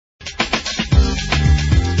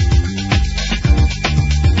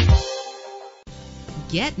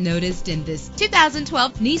Get noticed in this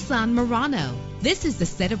 2012 Nissan Murano. This is the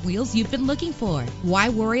set of wheels you've been looking for. Why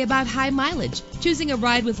worry about high mileage? Choosing a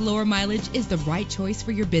ride with lower mileage is the right choice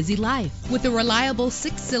for your busy life. With a reliable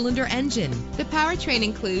 6-cylinder engine, the powertrain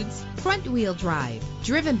includes front-wheel drive,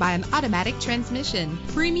 driven by an automatic transmission.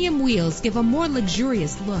 Premium wheels give a more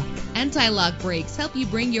luxurious look. Anti-lock brakes help you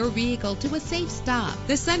bring your vehicle to a safe stop.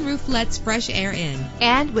 The sunroof lets fresh air in.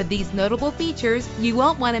 And with these notable features, you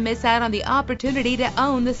won't want to miss out on the opportunity to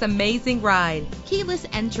own this amazing ride. Keyless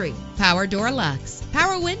entry, power door locks,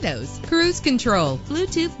 power windows, cruise control,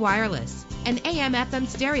 Bluetooth wireless, an AM/FM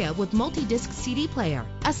stereo with multi-disc CD player,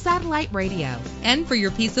 a satellite radio. And for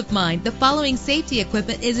your peace of mind, the following safety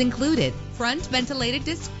equipment is included: front ventilated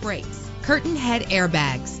disc brakes, curtain head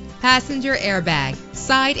airbags, passenger airbag,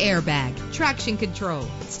 side airbag, traction control,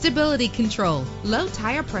 stability control, low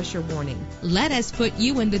tire pressure warning. Let us put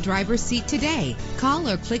you in the driver's seat today. Call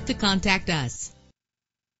or click to contact us.